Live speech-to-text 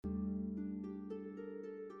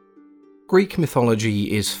Greek mythology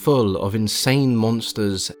is full of insane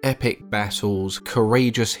monsters, epic battles,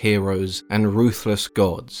 courageous heroes, and ruthless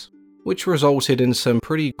gods, which resulted in some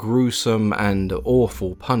pretty gruesome and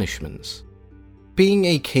awful punishments. Being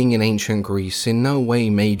a king in ancient Greece in no way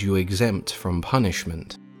made you exempt from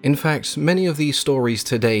punishment. In fact, many of these stories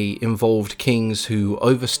today involved kings who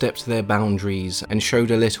overstepped their boundaries and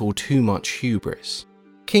showed a little too much hubris.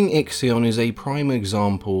 King Ixion is a prime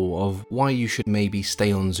example of why you should maybe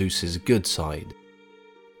stay on Zeus's good side.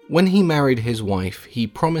 When he married his wife, he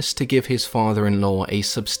promised to give his father-in-law a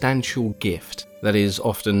substantial gift that is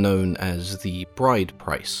often known as the bride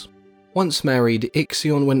price. Once married,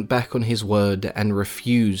 Ixion went back on his word and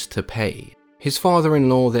refused to pay. His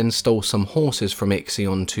father-in-law then stole some horses from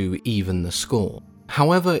Ixion to even the score.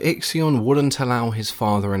 However, Ixion wouldn't allow his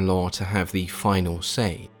father-in-law to have the final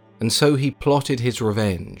say, and so he plotted his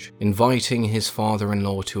revenge, inviting his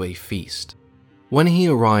father-in-law to a feast. When he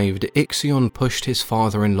arrived, Ixion pushed his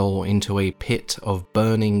father-in-law into a pit of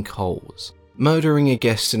burning coals. Murdering a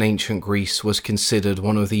guest in ancient Greece was considered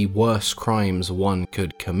one of the worst crimes one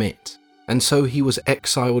could commit, and so he was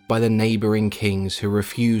exiled by the neighbouring kings who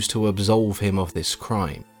refused to absolve him of this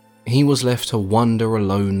crime. He was left to wander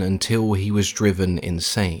alone until he was driven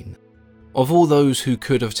insane. Of all those who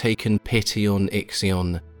could have taken pity on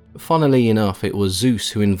Ixion, funnily enough it was Zeus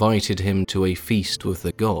who invited him to a feast with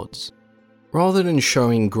the gods. Rather than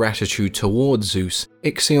showing gratitude towards Zeus,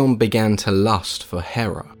 Ixion began to lust for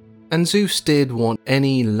Hera, and Zeus did what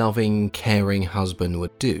any loving, caring husband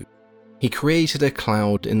would do. He created a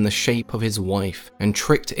cloud in the shape of his wife and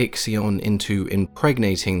tricked Ixion into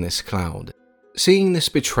impregnating this cloud. Seeing this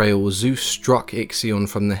betrayal, Zeus struck Ixion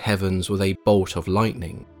from the heavens with a bolt of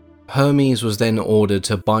lightning. Hermes was then ordered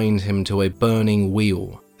to bind him to a burning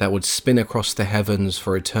wheel that would spin across the heavens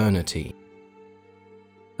for eternity.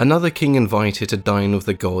 Another king invited to dine with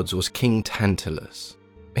the gods was King Tantalus.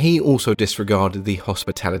 He also disregarded the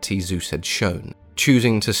hospitality Zeus had shown,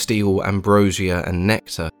 choosing to steal ambrosia and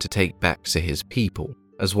nectar to take back to his people,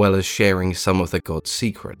 as well as sharing some of the gods'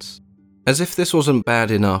 secrets. As if this wasn't bad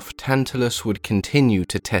enough, Tantalus would continue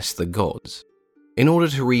to test the gods. In order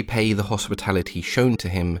to repay the hospitality shown to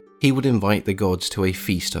him, he would invite the gods to a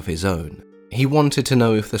feast of his own. He wanted to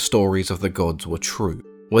know if the stories of the gods were true,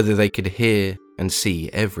 whether they could hear and see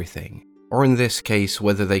everything, or in this case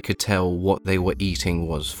whether they could tell what they were eating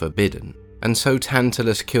was forbidden. And so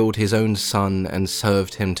Tantalus killed his own son and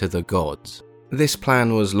served him to the gods. This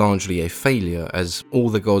plan was largely a failure, as all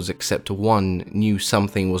the gods except one knew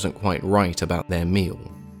something wasn't quite right about their meal.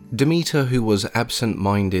 Demeter, who was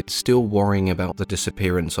absent-minded, still worrying about the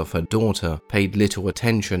disappearance of her daughter, paid little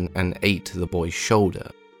attention and ate the boy's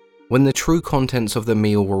shoulder. When the true contents of the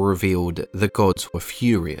meal were revealed, the gods were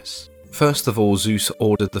furious. First of all, Zeus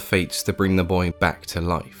ordered the Fates to bring the boy back to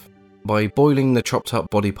life. By boiling the chopped up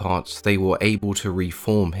body parts, they were able to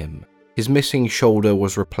reform him. His missing shoulder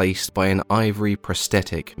was replaced by an ivory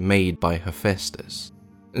prosthetic made by Hephaestus.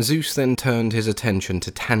 Zeus then turned his attention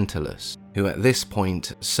to Tantalus, who at this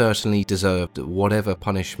point certainly deserved whatever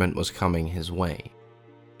punishment was coming his way.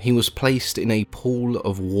 He was placed in a pool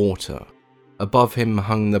of water. Above him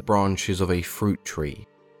hung the branches of a fruit tree.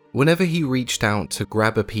 Whenever he reached out to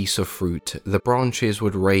grab a piece of fruit, the branches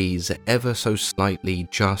would raise ever so slightly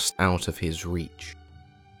just out of his reach.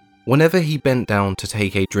 Whenever he bent down to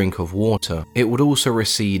take a drink of water, it would also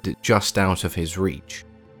recede just out of his reach.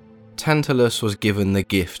 Tantalus was given the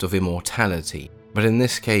gift of immortality, but in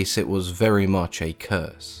this case it was very much a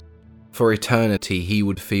curse. For eternity he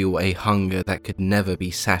would feel a hunger that could never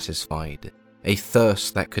be satisfied, a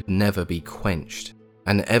thirst that could never be quenched,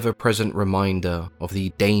 an ever-present reminder of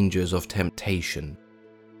the dangers of temptation.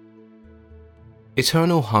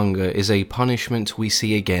 Eternal hunger is a punishment we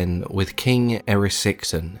see again with King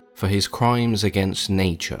Erysichthon for his crimes against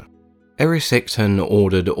nature. Erysichthon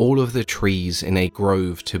ordered all of the trees in a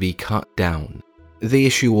grove to be cut down. The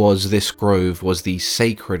issue was this grove was the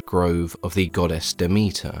sacred grove of the goddess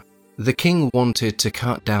Demeter. The king wanted to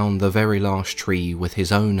cut down the very last tree with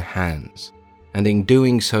his own hands, and in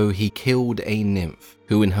doing so he killed a nymph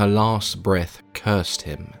who in her last breath cursed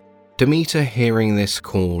him. Demeter, hearing this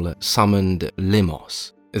call, summoned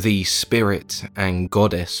Limos, the spirit and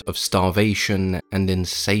goddess of starvation and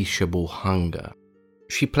insatiable hunger.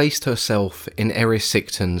 She placed herself in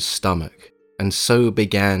Erysichthon's stomach, and so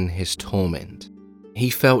began his torment. He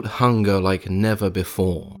felt hunger like never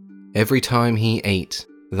before. Every time he ate,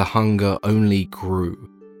 the hunger only grew.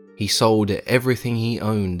 He sold everything he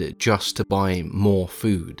owned just to buy more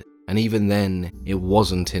food, and even then, it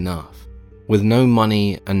wasn't enough. With no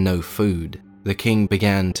money and no food, the king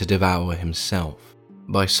began to devour himself.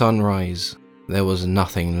 By sunrise, there was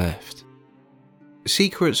nothing left.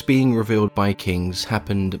 Secrets being revealed by kings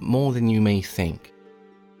happened more than you may think.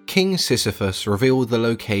 King Sisyphus revealed the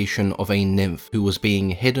location of a nymph who was being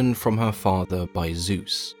hidden from her father by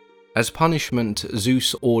Zeus. As punishment,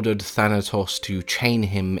 Zeus ordered Thanatos to chain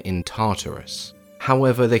him in Tartarus.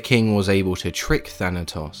 However, the king was able to trick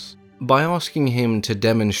Thanatos. By asking him to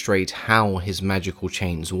demonstrate how his magical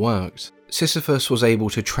chains worked, Sisyphus was able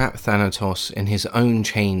to trap Thanatos in his own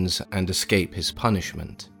chains and escape his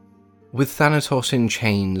punishment. With Thanatos in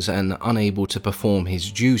chains and unable to perform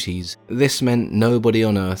his duties, this meant nobody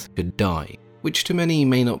on Earth could die, which to many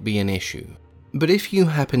may not be an issue. But if you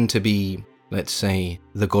happen to be, let's say,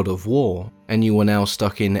 the god of war, and you were now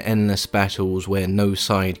stuck in endless battles where no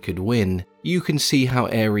side could win, you can see how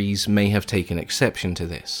Ares may have taken exception to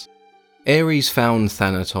this. Ares found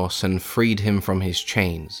Thanatos and freed him from his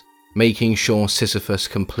chains, making sure Sisyphus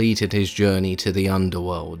completed his journey to the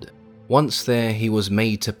underworld. Once there, he was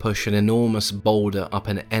made to push an enormous boulder up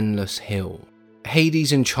an endless hill.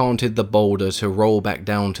 Hades enchanted the boulder to roll back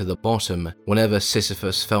down to the bottom whenever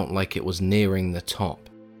Sisyphus felt like it was nearing the top.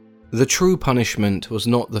 The true punishment was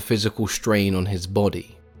not the physical strain on his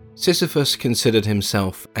body. Sisyphus considered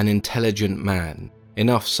himself an intelligent man,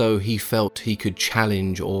 enough so he felt he could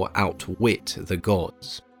challenge or outwit the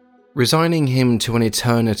gods. Resigning him to an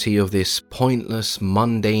eternity of this pointless,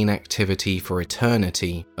 mundane activity for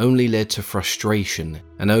eternity only led to frustration,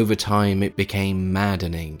 and over time it became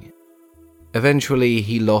maddening. Eventually,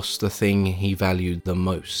 he lost the thing he valued the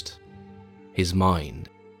most: his mind.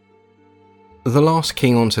 The last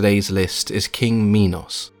king on today's list is King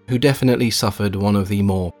Minos, who definitely suffered one of the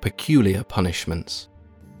more peculiar punishments.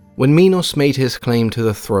 When Minos made his claim to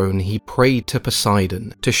the throne, he prayed to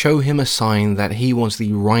Poseidon to show him a sign that he was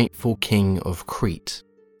the rightful king of Crete.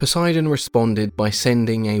 Poseidon responded by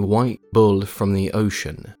sending a white bull from the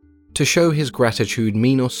ocean. To show his gratitude,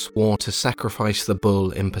 Minos swore to sacrifice the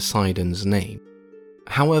bull in Poseidon's name.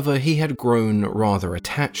 However, he had grown rather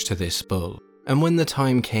attached to this bull, and when the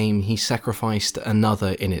time came, he sacrificed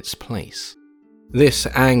another in its place. This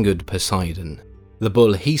angered Poseidon. The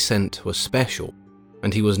bull he sent was special,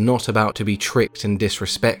 and he was not about to be tricked and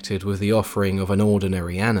disrespected with the offering of an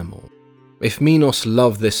ordinary animal. If Minos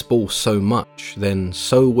loved this bull so much, then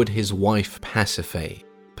so would his wife Pasiphae.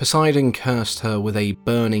 Poseidon cursed her with a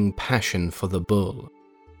burning passion for the bull.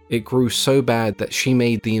 It grew so bad that she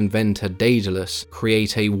made the inventor Daedalus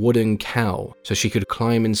create a wooden cow so she could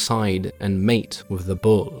climb inside and mate with the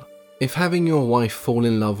bull. If having your wife fall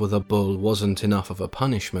in love with a bull wasn't enough of a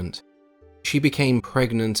punishment, she became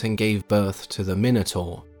pregnant and gave birth to the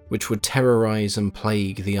Minotaur, which would terrorize and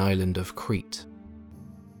plague the island of Crete.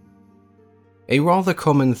 A rather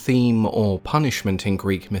common theme or punishment in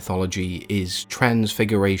Greek mythology is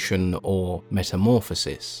transfiguration or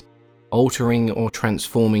metamorphosis, altering or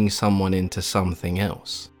transforming someone into something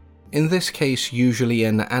else. In this case, usually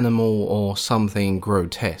an animal or something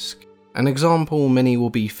grotesque. An example many will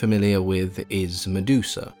be familiar with is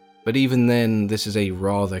Medusa. But even then, this is a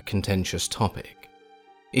rather contentious topic.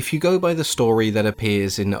 If you go by the story that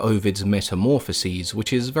appears in Ovid's Metamorphoses,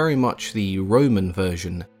 which is very much the Roman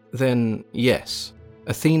version, then yes,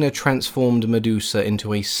 Athena transformed Medusa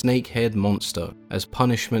into a snake-haired monster as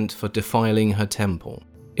punishment for defiling her temple.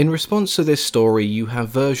 In response to this story, you have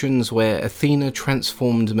versions where Athena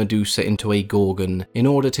transformed Medusa into a Gorgon in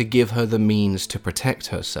order to give her the means to protect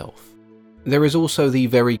herself. There is also the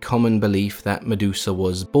very common belief that Medusa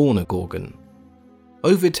was born a Gorgon.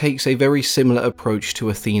 Ovid takes a very similar approach to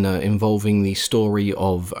Athena involving the story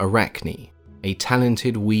of Arachne, a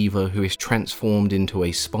talented weaver who is transformed into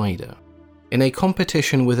a spider. In a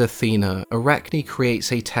competition with Athena, Arachne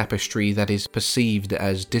creates a tapestry that is perceived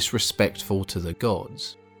as disrespectful to the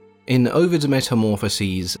gods. In Ovid's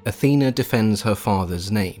Metamorphoses, Athena defends her father's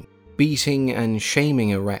name, beating and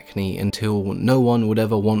shaming Arachne until no one would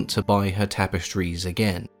ever want to buy her tapestries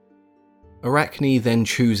again. Arachne then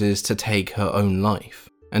chooses to take her own life,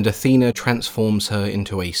 and Athena transforms her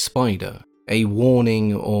into a spider, a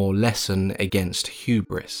warning or lesson against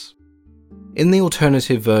hubris. In the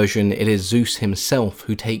alternative version, it is Zeus himself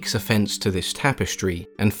who takes offense to this tapestry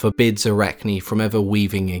and forbids Arachne from ever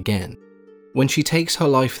weaving again. When she takes her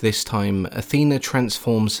life this time, Athena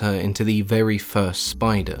transforms her into the very first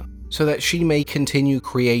spider, so that she may continue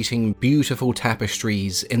creating beautiful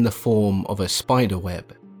tapestries in the form of a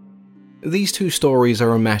spiderweb. These two stories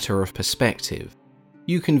are a matter of perspective.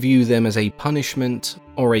 You can view them as a punishment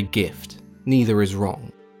or a gift, neither is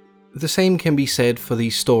wrong. The same can be said for the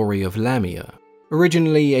story of Lamia.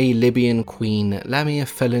 Originally a Libyan queen, Lamia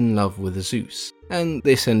fell in love with Zeus, and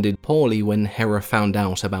this ended poorly when Hera found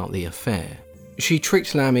out about the affair. She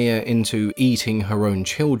tricked Lamia into eating her own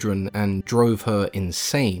children and drove her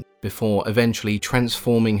insane, before eventually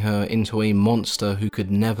transforming her into a monster who could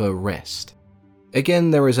never rest. Again,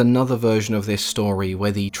 there is another version of this story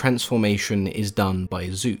where the transformation is done by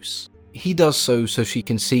Zeus. He does so she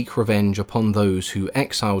can seek revenge upon those who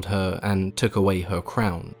exiled her and took away her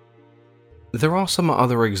crown. There are some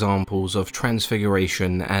other examples of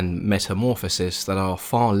transfiguration and metamorphosis that are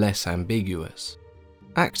far less ambiguous.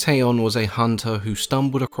 Actaeon was a hunter who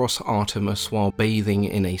stumbled across Artemis while bathing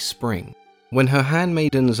in a spring. When her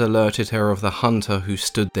handmaidens alerted her of the hunter who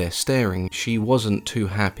stood there staring, she wasn't too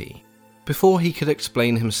happy. Before he could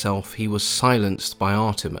explain himself, he was silenced by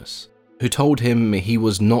Artemis, who told him he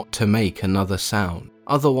was not to make another sound,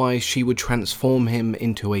 otherwise she would transform him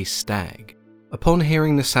into a stag. Upon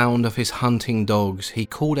hearing the sound of his hunting dogs, he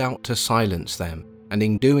called out to silence them, and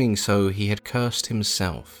in doing so he had cursed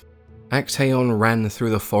himself. Actaeon ran through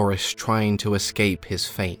the forest trying to escape his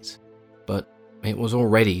fate, but it was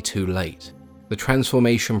already too late. The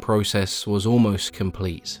transformation process was almost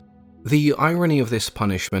complete. The irony of this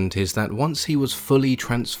punishment is that once he was fully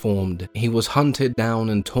transformed, he was hunted down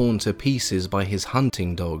and torn to pieces by his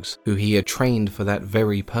hunting dogs, who he had trained for that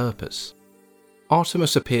very purpose.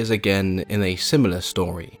 Artemis appears again in a similar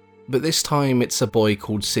story, but this time it's a boy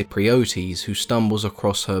called Cypriotes who stumbles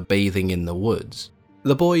across her bathing in the woods.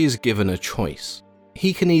 The boy is given a choice.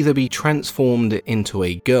 He can either be transformed into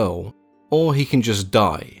a girl, or he can just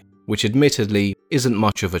die, which admittedly isn't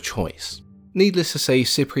much of a choice. Needless to say,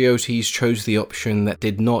 Cypriotes chose the option that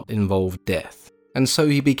did not involve death, and so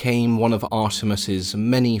he became one of Artemis's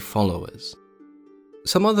many followers.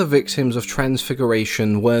 Some other victims of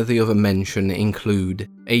transfiguration worthy of a mention include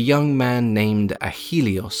a young man named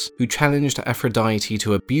Achilles who challenged Aphrodite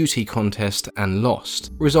to a beauty contest and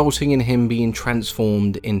lost, resulting in him being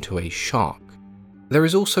transformed into a shark. There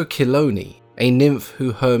is also Chilone, a nymph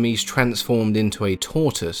who Hermes transformed into a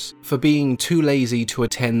tortoise for being too lazy to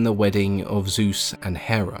attend the wedding of Zeus and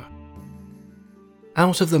Hera.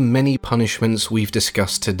 Out of the many punishments we've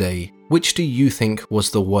discussed today, which do you think was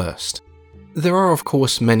the worst? There are of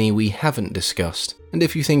course many we haven't discussed, and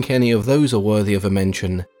if you think any of those are worthy of a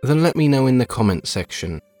mention, then let me know in the comment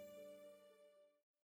section.